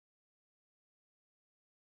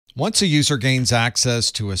Once a user gains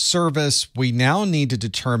access to a service, we now need to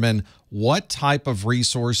determine what type of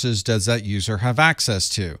resources does that user have access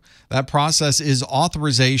to. That process is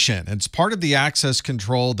authorization. It's part of the access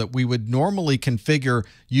control that we would normally configure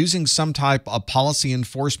using some type of policy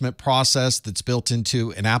enforcement process that's built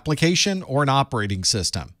into an application or an operating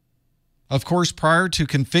system. Of course, prior to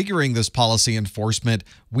configuring this policy enforcement,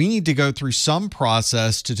 we need to go through some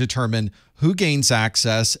process to determine who gains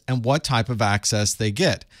access and what type of access they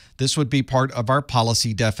get. This would be part of our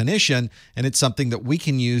policy definition, and it's something that we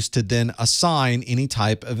can use to then assign any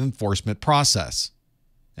type of enforcement process.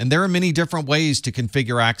 And there are many different ways to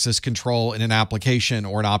configure access control in an application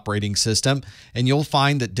or an operating system, and you'll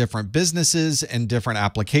find that different businesses and different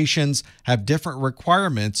applications have different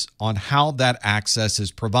requirements on how that access is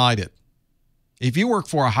provided. If you work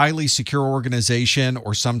for a highly secure organization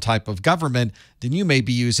or some type of government, then you may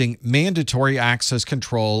be using Mandatory Access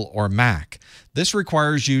Control or MAC. This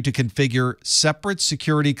requires you to configure separate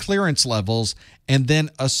security clearance levels and then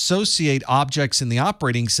associate objects in the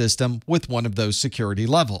operating system with one of those security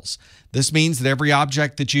levels. This means that every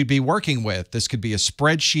object that you'd be working with, this could be a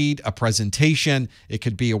spreadsheet, a presentation, it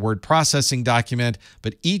could be a word processing document,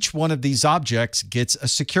 but each one of these objects gets a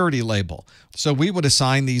security label. So we would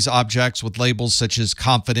assign these objects with labels such as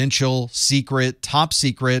confidential, secret, top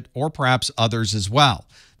secret, or perhaps others as well.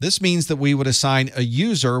 This means that we would assign a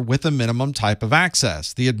user with a minimum type of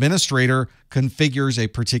access. The administrator configures a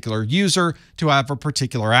particular user to have a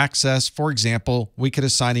particular access. For example, we could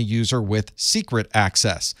assign a user with secret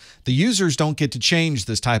access. The users don't get to change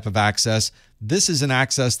this type of access. This is an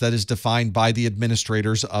access that is defined by the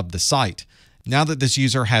administrators of the site. Now that this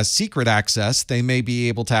user has secret access, they may be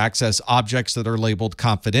able to access objects that are labeled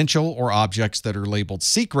confidential or objects that are labeled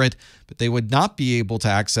secret, but they would not be able to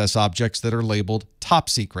access objects that are labeled top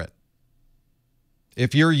secret.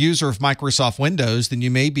 If you're a user of Microsoft Windows, then you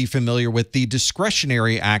may be familiar with the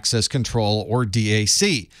Discretionary Access Control, or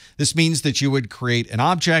DAC. This means that you would create an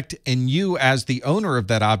object, and you, as the owner of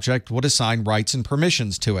that object, would assign rights and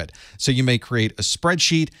permissions to it. So you may create a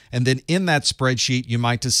spreadsheet, and then in that spreadsheet, you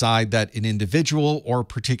might decide that an individual or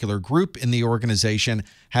particular group in the organization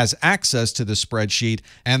has access to the spreadsheet,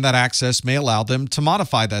 and that access may allow them to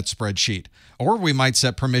modify that spreadsheet. Or we might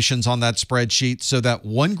set permissions on that spreadsheet so that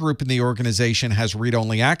one group in the organization has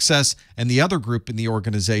read-only access and the other group in the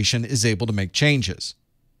organization is able to make changes.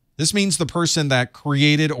 This means the person that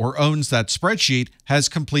created or owns that spreadsheet has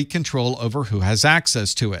complete control over who has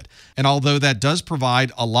access to it. And although that does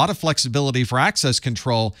provide a lot of flexibility for access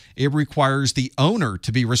control, it requires the owner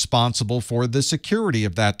to be responsible for the security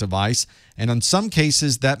of that device. And in some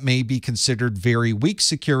cases, that may be considered very weak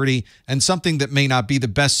security and something that may not be the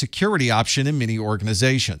best security option in many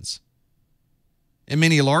organizations. In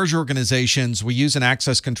many large organizations, we use an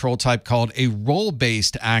access control type called a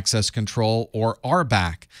role-based access control, or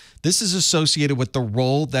RBAC. This is associated with the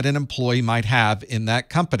role that an employee might have in that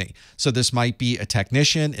company. So this might be a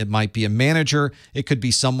technician, it might be a manager, it could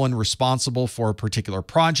be someone responsible for a particular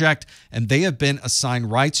project, and they have been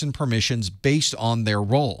assigned rights and permissions based on their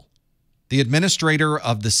role. The administrator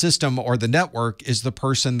of the system or the network is the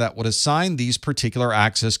person that would assign these particular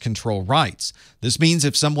access control rights. This means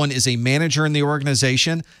if someone is a manager in the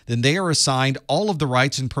organization, then they are assigned all of the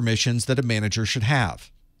rights and permissions that a manager should have.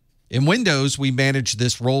 In Windows, we manage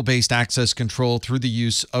this role-based access control through the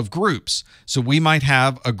use of groups. So we might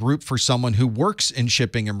have a group for someone who works in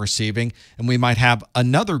shipping and receiving, and we might have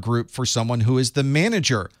another group for someone who is the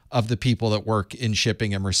manager of the people that work in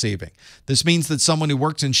shipping and receiving. This means that someone who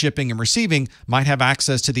works in shipping and receiving might have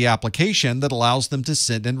access to the application that allows them to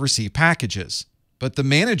send and receive packages. But the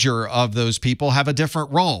manager of those people have a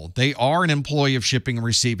different role. They are an employee of shipping and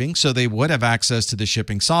receiving, so they would have access to the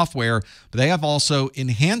shipping software, but they have also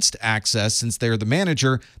enhanced access, since they're the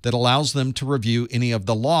manager, that allows them to review any of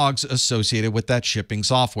the logs associated with that shipping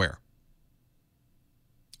software.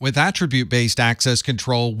 With attribute-based access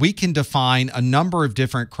control, we can define a number of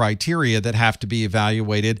different criteria that have to be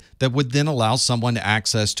evaluated that would then allow someone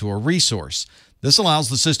access to a resource. This allows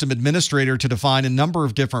the system administrator to define a number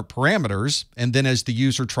of different parameters, and then as the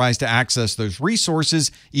user tries to access those resources,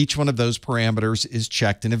 each one of those parameters is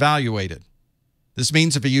checked and evaluated. This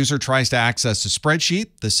means if a user tries to access a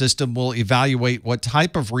spreadsheet, the system will evaluate what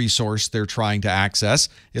type of resource they're trying to access.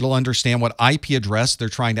 It'll understand what IP address they're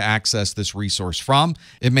trying to access this resource from.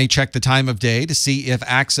 It may check the time of day to see if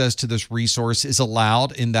access to this resource is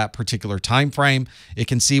allowed in that particular time frame. It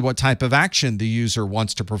can see what type of action the user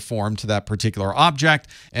wants to perform to that particular object,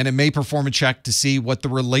 and it may perform a check to see what the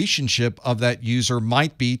relationship of that user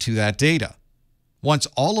might be to that data. Once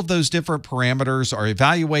all of those different parameters are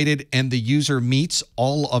evaluated and the user meets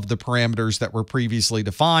all of the parameters that were previously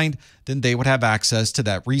defined, then they would have access to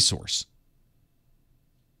that resource.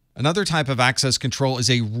 Another type of access control is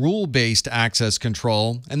a rule-based access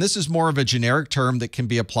control, and this is more of a generic term that can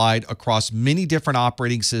be applied across many different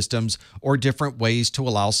operating systems or different ways to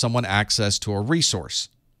allow someone access to a resource.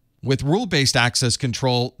 With rule-based access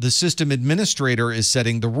control, the system administrator is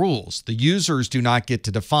setting the rules. The users do not get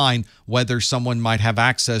to define whether someone might have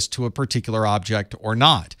access to a particular object or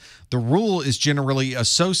not. The rule is generally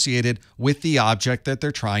associated with the object that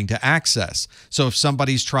they're trying to access. So if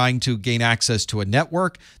somebody's trying to gain access to a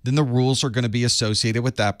network, then the rules are going to be associated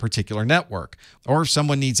with that particular network. Or if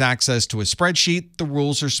someone needs access to a spreadsheet, the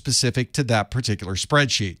rules are specific to that particular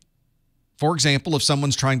spreadsheet. For example, if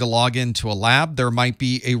someone's trying to log into a lab, there might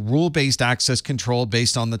be a rule-based access control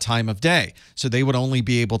based on the time of day. So they would only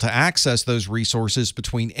be able to access those resources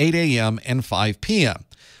between 8 a.m. and 5 p.m.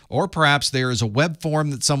 Or perhaps there is a web form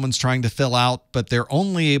that someone's trying to fill out, but they're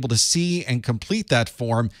only able to see and complete that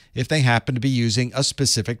form if they happen to be using a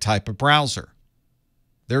specific type of browser.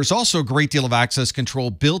 There's also a great deal of access control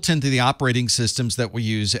built into the operating systems that we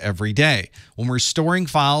use every day. When we're storing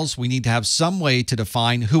files, we need to have some way to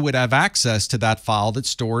define who would have access to that file that's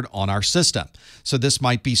stored on our system. So this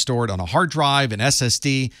might be stored on a hard drive, an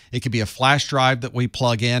SSD, it could be a flash drive that we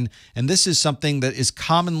plug in, and this is something that is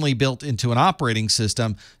commonly built into an operating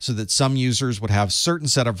system so that some users would have a certain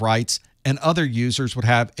set of rights and other users would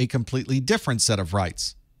have a completely different set of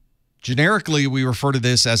rights. Generically, we refer to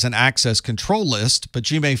this as an access control list, but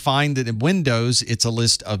you may find that in Windows, it's a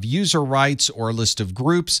list of user rights or a list of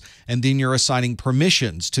groups, and then you're assigning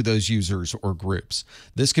permissions to those users or groups.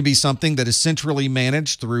 This can be something that is centrally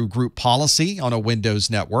managed through group policy on a Windows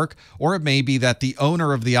network, or it may be that the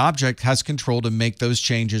owner of the object has control to make those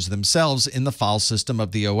changes themselves in the file system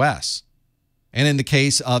of the OS. And in the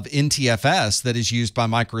case of NTFS that is used by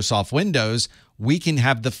Microsoft Windows, we can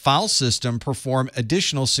have the file system perform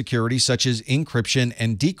additional security such as encryption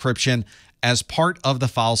and decryption as part of the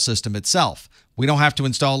file system itself. We don't have to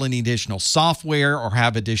install any additional software or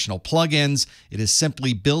have additional plugins. It is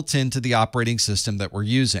simply built into the operating system that we're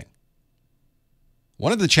using.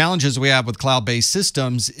 One of the challenges we have with cloud-based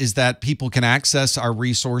systems is that people can access our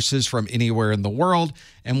resources from anywhere in the world,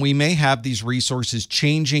 and we may have these resources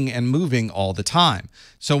changing and moving all the time.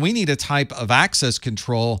 So we need a type of access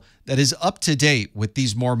control that is up to date with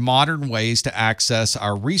these more modern ways to access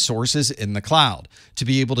our resources in the cloud. To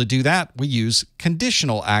be able to do that, we use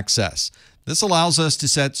conditional access. This allows us to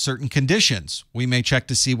set certain conditions. We may check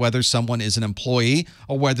to see whether someone is an employee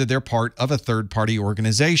or whether they're part of a third-party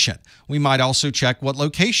organization. We might also check what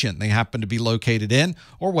location they happen to be located in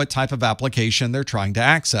or what type of application they're trying to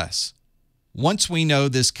access. Once we know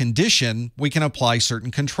this condition, we can apply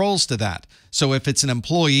certain controls to that. So if it's an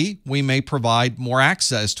employee, we may provide more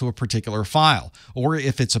access to a particular file. Or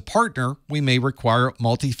if it's a partner, we may require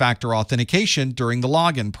multi-factor authentication during the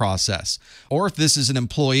login process. Or if this is an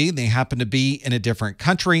employee, they happen to be in a different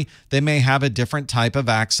country, they may have a different type of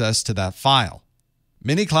access to that file.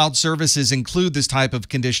 Many cloud services include this type of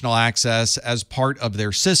conditional access as part of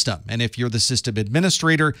their system. And if you're the system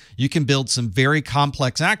administrator, you can build some very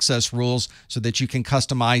complex access rules so that you can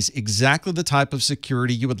customize exactly the type of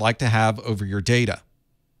security you would like to have over your data.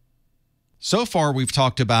 So far, we've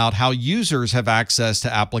talked about how users have access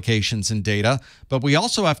to applications and data, but we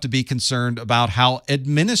also have to be concerned about how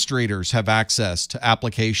administrators have access to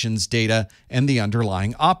applications, data, and the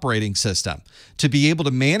underlying operating system. To be able to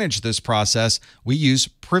manage this process, we use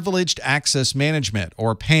Privileged Access Management,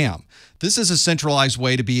 or PAM. This is a centralized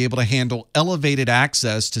way to be able to handle elevated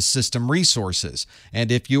access to system resources.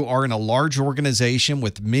 And if you are in a large organization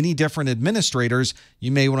with many different administrators,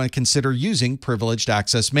 you may want to consider using Privileged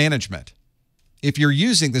Access Management. If you're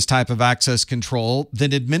using this type of access control,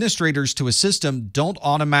 then administrators to a system don't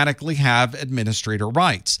automatically have administrator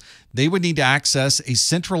rights. They would need to access a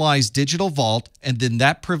centralized digital vault, and then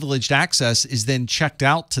that privileged access is then checked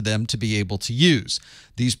out to them to be able to use.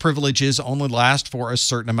 These privileges only last for a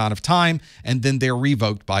certain amount of time, and then they're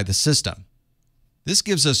revoked by the system. This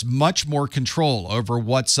gives us much more control over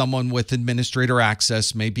what someone with administrator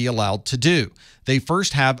access may be allowed to do. They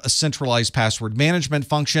first have a centralized password management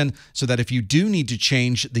function so that if you do need to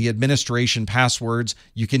change the administration passwords,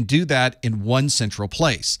 you can do that in one central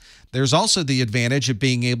place. There's also the advantage of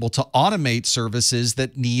being able to automate services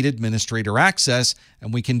that need administrator access,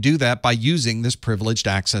 and we can do that by using this privileged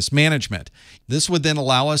access management. This would then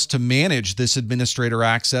allow us to manage this administrator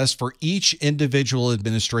access for each individual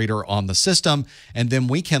administrator on the system, and then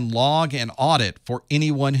we can log and audit for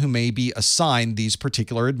anyone who may be assigned these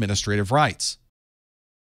particular administrative rights.